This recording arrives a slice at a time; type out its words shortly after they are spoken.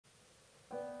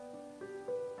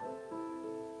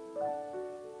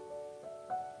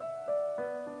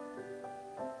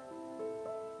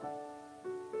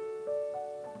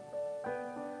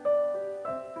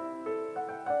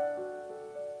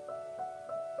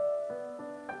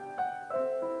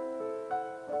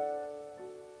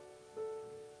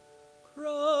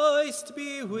Christ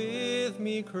be with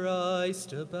me,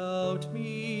 Christ about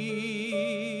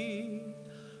me.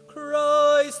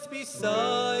 Christ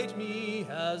beside me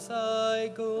as I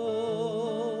go.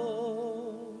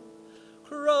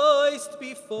 Christ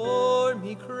before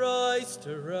me, Christ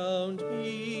around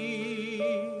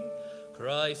me.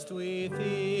 Christ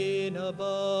within,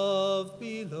 above,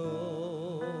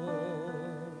 below.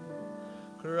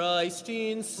 Christ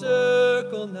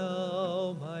encircle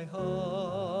now my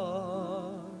heart.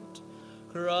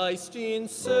 Christ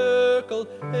encircle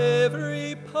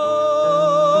every part.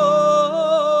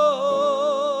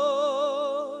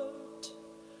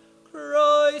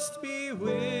 Christ be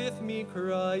with me,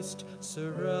 Christ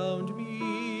surround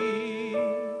me.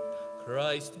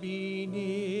 Christ be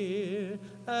near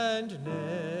and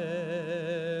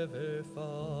never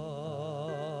far.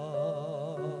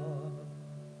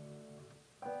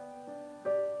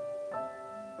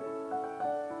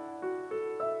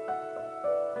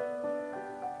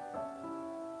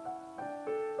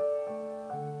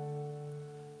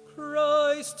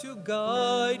 Christ to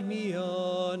guide me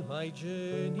on my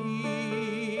journey,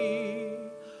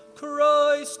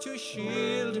 Christ to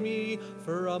shield me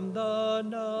from the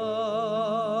night,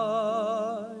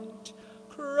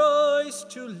 Christ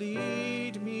to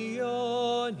lead me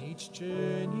on each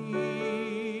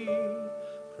journey,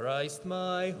 Christ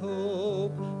my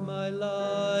hope, my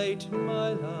light,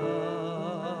 my life,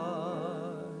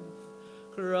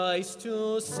 Christ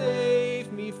to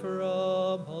save me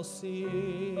from all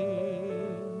sin,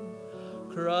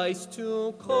 Christ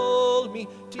to call me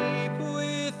deep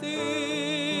within,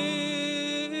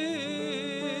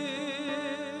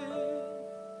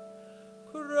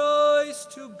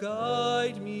 Christ to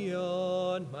guide me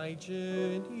on my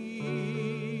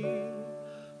journey,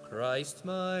 Christ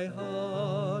my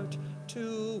heart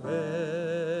to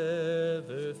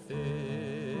ever fill.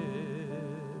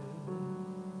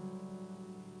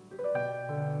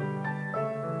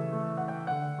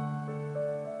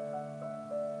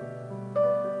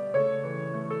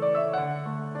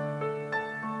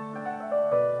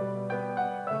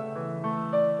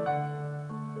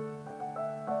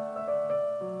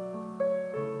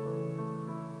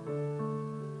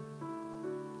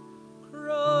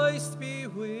 Christ be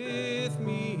with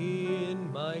me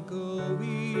in my going,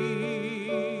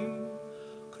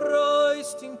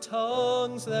 Christ in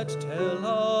tongues that tell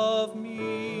of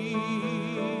me,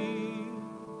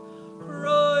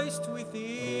 Christ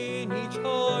within each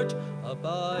heart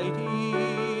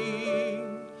abiding,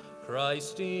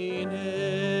 Christ in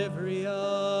every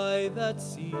eye that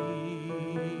sees,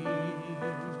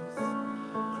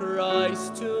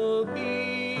 Christ to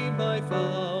be my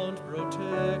fount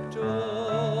protector,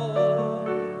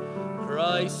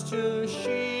 Christ to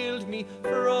shield me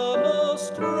from all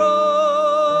strife,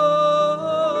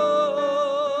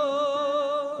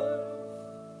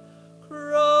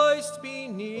 Christ be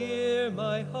near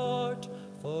my heart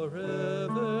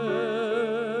forever,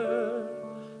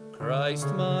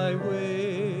 Christ my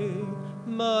way,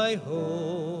 my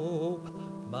hope,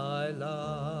 my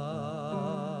life.